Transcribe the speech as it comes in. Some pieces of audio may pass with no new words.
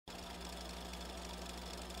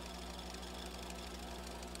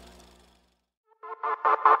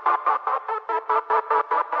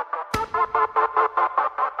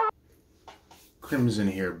Crimson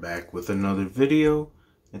here, back with another video.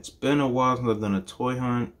 It's been a while since I've done a toy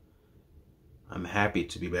hunt. I'm happy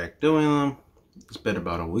to be back doing them. It's been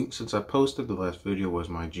about a week since I posted. The last video was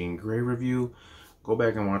my Jean Grey review. Go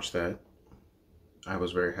back and watch that. I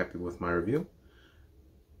was very happy with my review.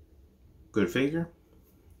 Good figure.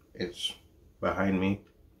 It's behind me.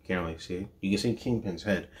 Can't really see it. You can see Kingpin's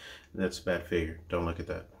head. That's a bad figure. Don't look at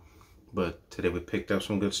that. But today we picked up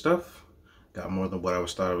some good stuff. Got more than what I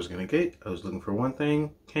thought I was going to get. I was looking for one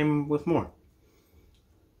thing, came with more.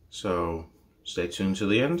 So stay tuned to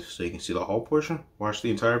the end so you can see the haul portion. Watch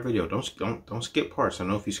the entire video. Don't skip parts. I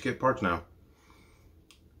know if you skip parts now.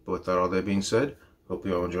 But with all that being said, hope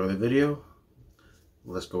you all enjoy the video.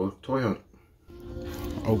 Let's go toy hunt.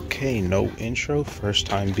 Okay, no intro. First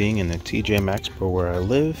time being in the TJ Maxx for where I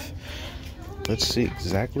live. Let's see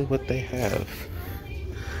exactly what they have.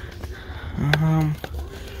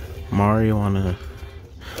 Mario on a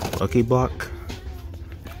lucky block.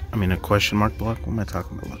 I mean a question mark block. What am I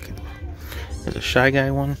talking about? Lucky block. There's a Shy Guy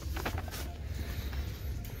one.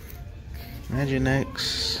 Imagine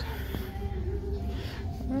X.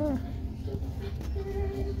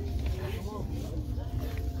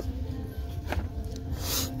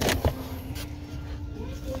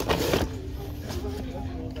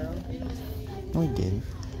 We did.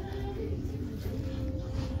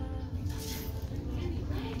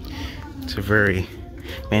 It's a very,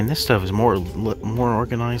 man, this stuff is more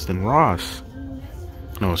organized than Ross.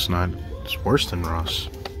 No, it's not. It's worse than Ross.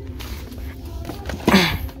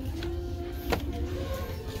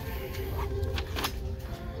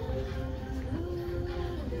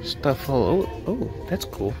 Stuff all, oh, that's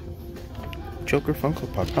cool. Joker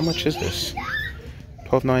Funko Pop. How much is this?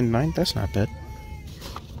 $12.99. That's not bad.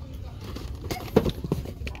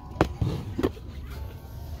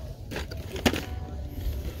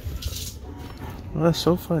 Well,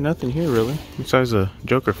 so far nothing here really, besides a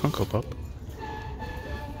Joker Funko Pop.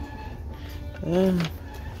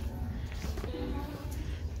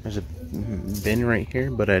 There's a bin right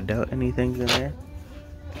here, but I doubt anything's in there.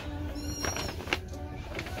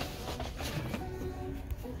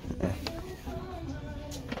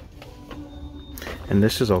 And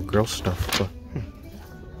this is all girl stuff, but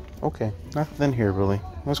okay, nothing here really.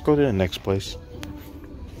 Let's go to the next place.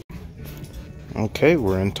 Okay,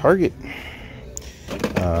 we're in Target.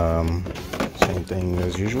 Same thing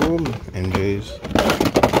as usual, NJs,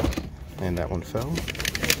 and that one fell.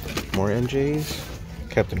 More NJs,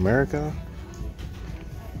 Captain America.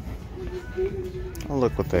 Oh,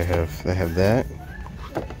 look what they have. They have that.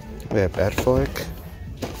 They have Batfleck.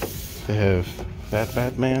 They have that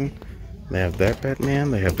Batman. They have that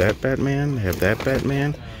Batman. They have that Batman. They have that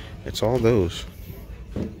Batman. It's all those.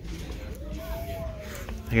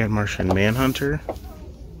 They got Martian Manhunter.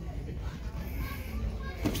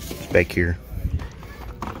 Back here.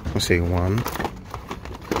 Let's see, one.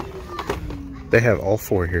 They have all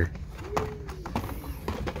four here.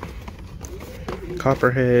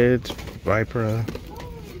 Copperheads, Vipera.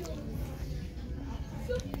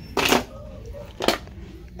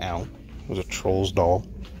 Ow. There's a Trolls doll.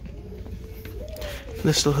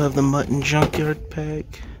 They still have the Mutton Junkyard pack.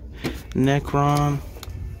 Necron.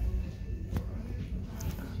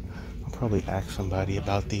 I'll probably ask somebody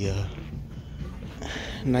about the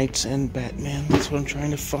Knight's End Batman. That's what I'm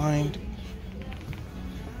trying to find.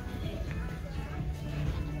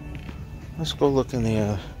 Let's go look in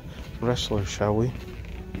the wrestler, shall we?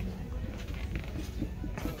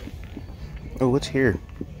 Oh, what's here?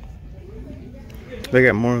 They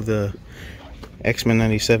got more of the X-Men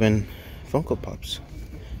 97 Funko Pops.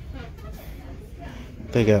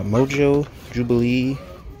 They got Mojo, Jubilee,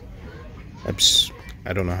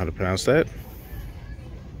 I don't know how to pronounce that.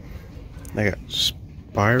 They got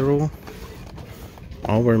Spiral.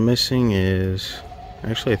 All we're missing is,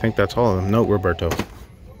 actually I think that's all of them. No, Roberto.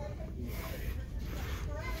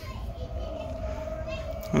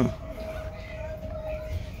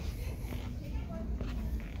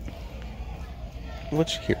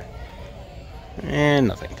 What's here? And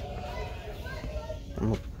nothing.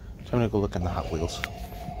 I'm gonna go look in the Hot Wheels.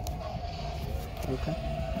 Okay.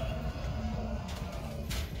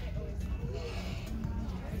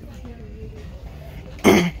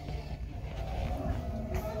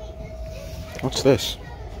 What's this?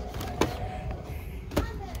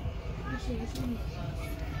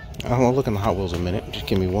 I'll look in the Hot Wheels in a minute. Just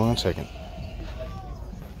give me 1 second.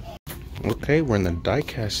 Okay, we're in the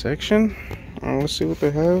diecast section. Let's see what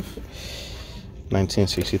they have.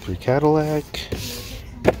 1963 Cadillac.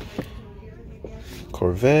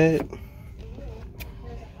 Corvette.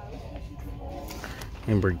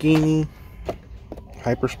 Lamborghini.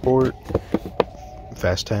 Hypersport.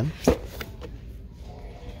 Fast 10.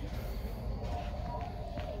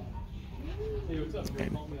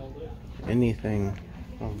 Anything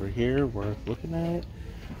over here worth looking at?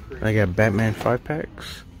 I got Batman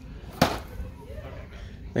 5-packs.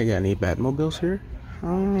 They got any Batmobiles here?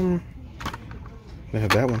 They have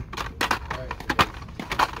that one.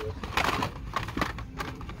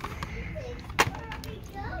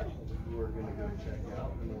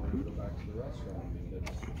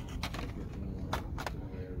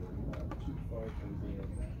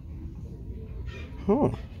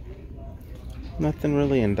 Oh, nothing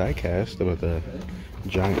really in diecast about the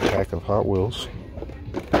giant pack of Hot Wheels.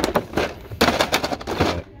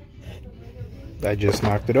 But I just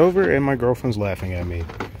knocked it over and my girlfriend's laughing at me.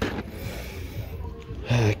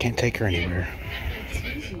 I can't take her anywhere.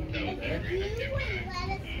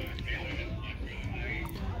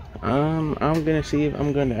 I'm gonna see if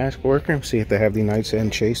I'm gonna ask a worker and see if they have the Knights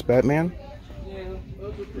End Chase Batman. Yeah,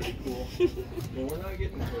 those are pretty cool. But we're not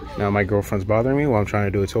getting those. Now my girlfriend's bothering me while I'm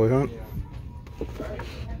trying to do a toy hunt.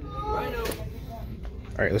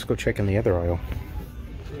 Alright, let's go check in the other aisle.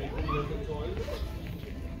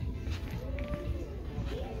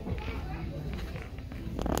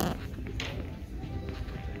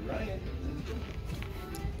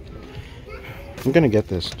 I'm gonna get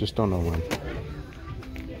this, just don't know when.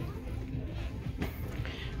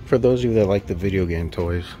 For those of you that like the video game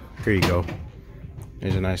toys, here you go.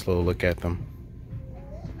 There's a nice little look at them.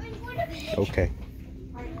 Okay.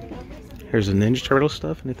 Here's the Ninja Turtle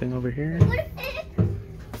stuff. Anything over here?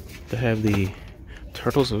 They have the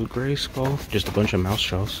Turtles of Grayskull. Just a bunch of mouse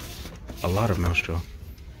shells. A lot of mouse shell.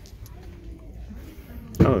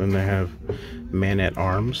 Oh, and they have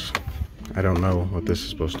Man-at-Arms. I don't know what this is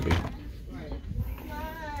supposed to be.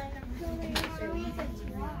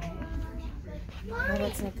 Oh,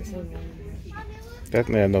 that's not the same one. That,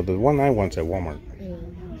 no, the one I want's at Walmart.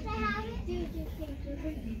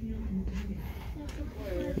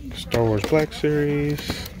 Star Wars Black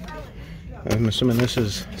Series. I'm assuming this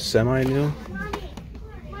is semi-new.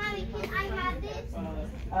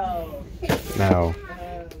 Now,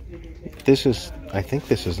 this is, I think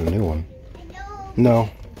this is the new one. No,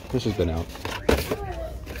 this has been out.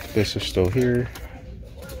 This is still here.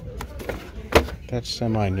 That's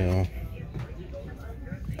semi-new.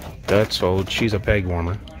 That's old. She's a peg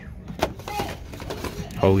warmer.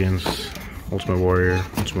 Hogan's Ultimate Warrior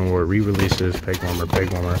re-releases. Peg warmer, peg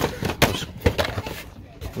warmer.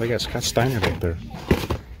 They got Scott Steiner right there.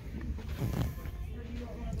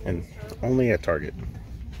 And only at Target.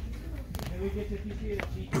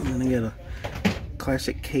 I'm gonna get a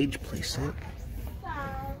classic Cage playset.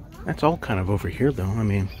 That's all kind of over here though. I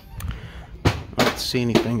mean, I don't see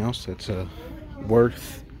anything else that's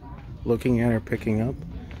worth looking at or picking up.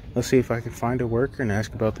 Let's see if I can find a worker and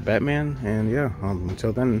ask about the Batman. And yeah,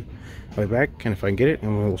 until then, I'll be back. And if I can get it,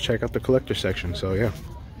 and we'll check out the collector section. So yeah.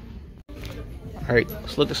 Alright,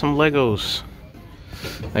 let's look at some Legos.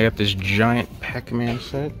 I got this giant Pac-Man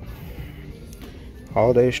set.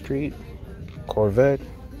 Holiday Street. Corvette.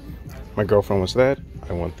 My girlfriend wants that.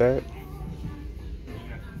 I want that.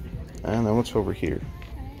 And then what's over here?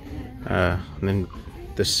 And then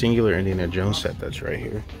the singular Indiana Jones set that's right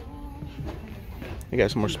here. I got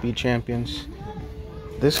some more Speed Champions.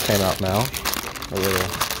 This came out now. A little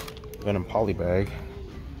Venom poly bag.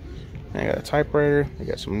 And I got a typewriter. I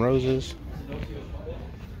got some roses.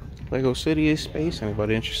 Lego City Space.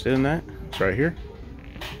 Anybody interested in that? It's right here.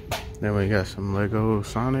 Then we got some Lego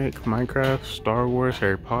Sonic, Minecraft, Star Wars,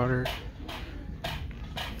 Harry Potter.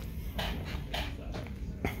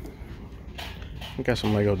 We got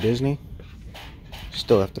some Lego Disney.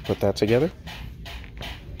 Still have to put that together.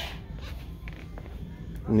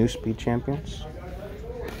 New Speed Champions.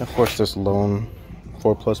 Of course, this lone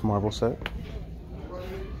 4+ Marvel set.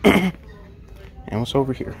 And what's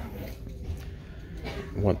over here?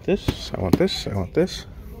 I want this, I want this, I want this.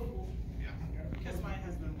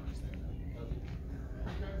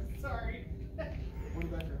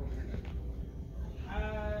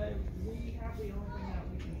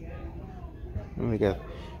 And we got,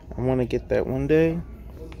 I want to get that one day.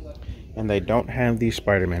 And they don't have the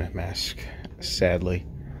Spider-Man mask, sadly.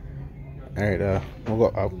 Alright, we'll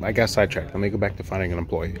go, I got sidetracked. Let me go back to finding an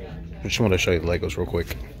employee. I just want to show you the Legos real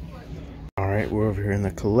quick. Alright, we're over here in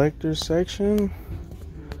the collector's section.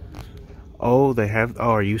 Oh, they have, oh,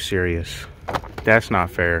 are you serious? That's not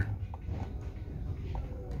fair.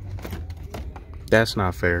 That's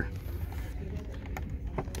not fair.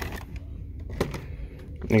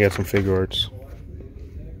 They got some figure arts.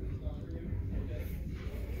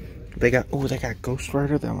 They got, oh, they got Ghost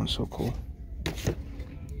Rider. That one's so cool.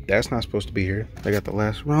 That's not supposed to be here. They got the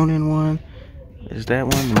Last Ronin one. Is that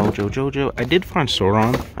one? Mojo Jojo. I did find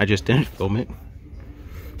Sauron. I just didn't film it.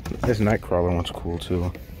 This Nightcrawler one's cool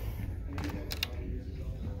too.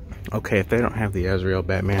 Okay, if they don't have the Azrael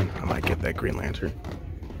Batman, I might get that Green Lantern.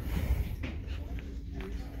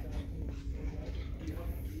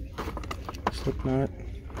 Slipknot.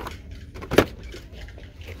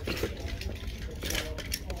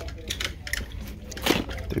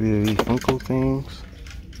 WWE Funko things.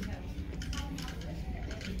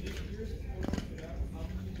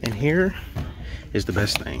 And here is the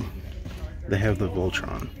best thing. They have the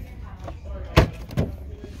Voltron.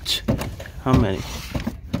 How many?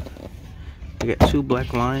 They got 2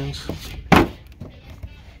 black lions.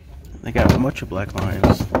 They got a bunch of black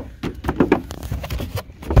lions.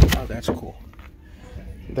 Oh, that's cool.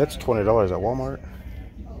 That's $20 at Walmart.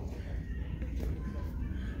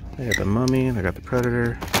 They got the Mummy. They got the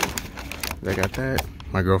Predator. They got that.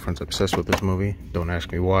 My girlfriend's obsessed with this movie. Don't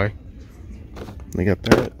ask me why. They got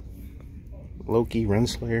that. Loki,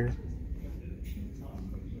 Renslayer.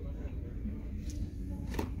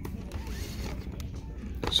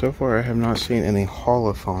 So far, I have not seen any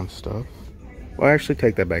Holophon stuff. Well, I actually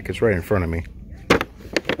take that back. It's right in front of me.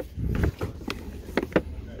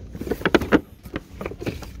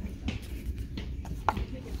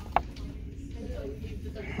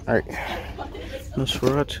 Alright.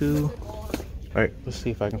 Nosferatu. Alright, let's see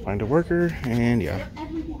if I can find a worker. And yeah.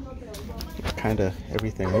 Kind of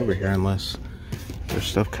everything over here, unless there's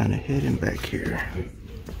stuff kind of hidden back here.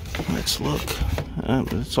 Let's look.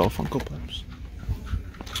 It's all Funko Pops.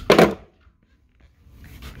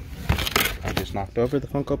 I just knocked over the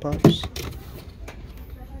Funko Pops.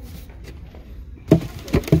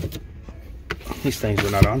 These things were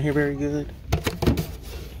not on here very good.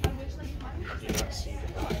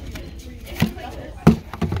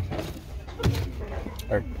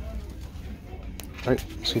 Alright,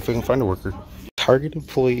 see if we can find a worker. Target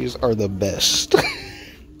employees are the best.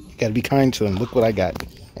 Gotta be kind to them. Look what I got.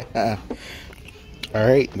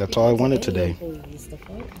 Alright, that's all I wanted today.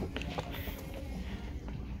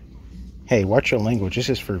 Hey, watch your language. This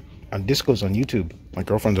is for this goes on YouTube. My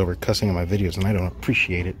girlfriend's over cussing in my videos and I don't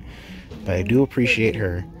appreciate it. But I do appreciate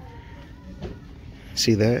her.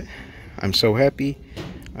 See that? I'm so happy.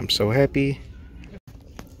 I'm so happy.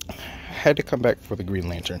 I had to come back for the Green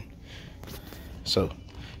Lantern. So,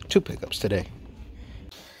 2 pickups today.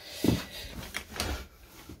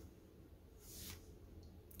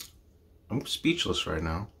 I'm speechless right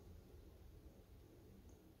now.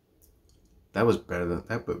 That was better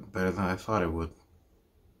than I thought it would.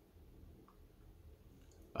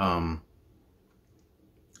 I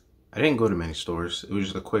didn't go to many stores. It was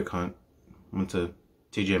just a quick hunt. Went to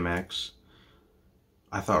TJ Maxx.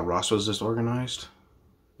 I thought Ross was disorganized.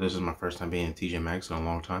 This is my first time being in TJ Maxx in a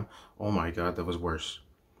long time. Oh my god, that was worse.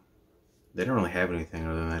 They didn't really have anything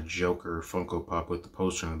other than that Joker Funko Pop with the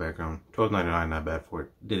poster in the background. $12.99, not bad for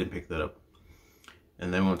it. Didn't pick that up.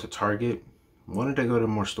 And then went to Target. Wanted to go to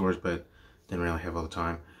more stores, but didn't really have all the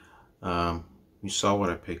time. You saw what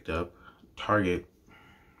I picked up. Target,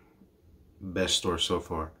 best store so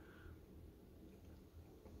far.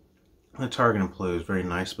 The Target employee was very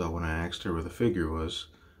nice about when I asked her where the figure was.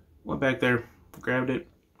 Went back there, grabbed it,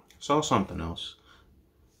 saw something else.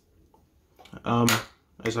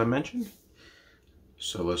 As I mentioned.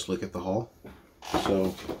 So let's look at the haul.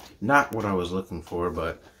 So, not what I was looking for,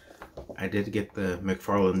 but I did get the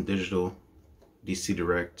McFarlane Digital DC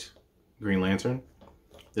Direct Green Lantern.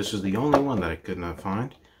 This was the only one that I could not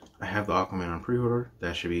find. I have the Aquaman on pre-order.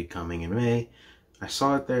 That should be coming in May. I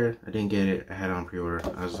saw it there. I didn't get it. I had it on pre-order.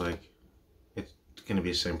 I was like, it's going to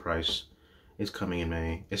be the same price. It's coming in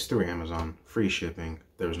May. It's through Amazon. Free shipping.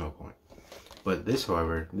 There was no point. But this,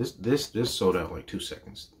 however, this sold out in like 2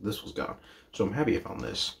 seconds. This was gone. So I'm happy I found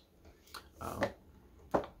this.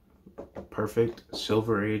 Perfect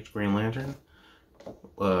Silver Age Green Lantern.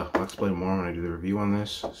 I'll explain more when I do the review on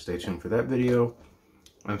this. Stay tuned for that video.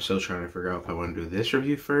 I'm still trying to figure out if I want to do this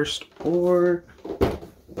review first or...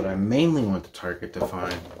 But I mainly went to Target to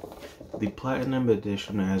find the Platinum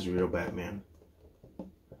Edition Azrael Batman.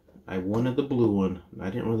 I wanted the blue one. I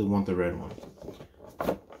didn't really want the red one.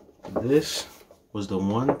 This was the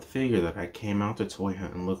one figure that I came out to Toy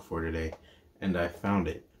Hunt and look for today. And I found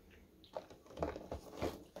it.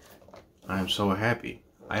 I'm so happy.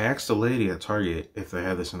 I asked the lady at Target if they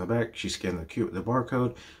had this in the back. She scanned the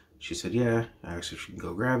barcode. She said, yeah. I asked if she could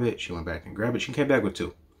go grab it. She went back and grabbed it. She came back with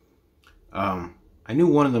 2. I knew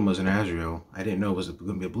one of them was an Azrael. I didn't know it was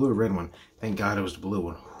going to be a blue or red one. Thank God it was the blue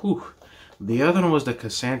one. Whew. The other one was the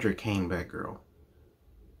Cassandra Cain Batgirl.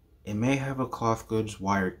 It may have a cloth goods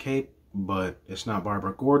wired cape, but it's not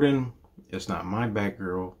Barbara Gordon. It's not my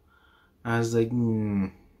Batgirl. I was like, I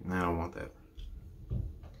don't want that.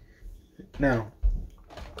 Now,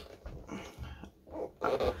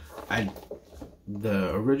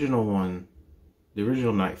 The original one, the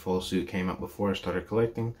original Nightfall suit came out before I started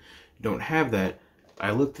collecting. Don't have that.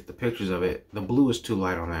 I looked at the pictures of it. The blue is too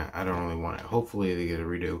light on that. I don't really want it. Hopefully they get a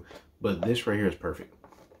redo. But this right here is perfect.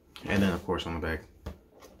 And then of course on the back.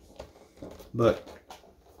 But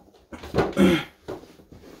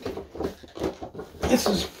this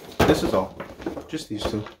is all. Just these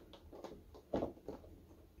two.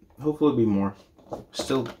 Hopefully it'll be more.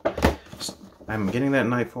 Still, I'm getting that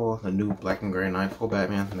Nightfall, the new black and gray Nightfall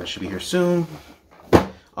Batman. And that should be here soon.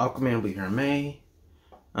 Aquaman will be here in May.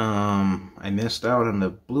 I missed out on the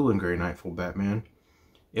blue and gray Nightfall Batman.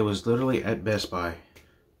 It was literally at Best Buy.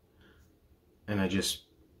 And I just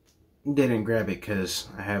didn't grab it because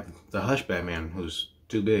I have the Hush Batman who's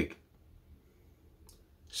too big.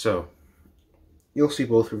 So, you'll see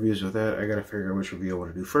both reviews of that. I gotta figure out which review I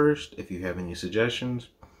want to do first. If you have any suggestions,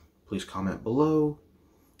 please comment below.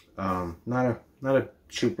 Not a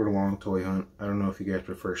super long toy hunt. I don't know if you guys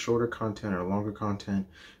prefer shorter content or longer content.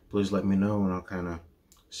 Please let me know and I'll kind of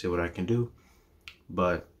see what I can do.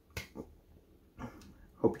 But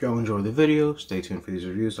hope y'all enjoy the video. Stay tuned for these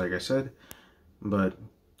reviews, like I said. But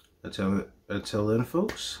until then,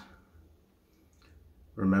 folks,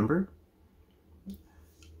 remember,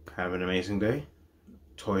 have an amazing day.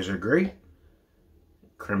 Toys are great.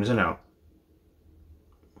 Crimson out.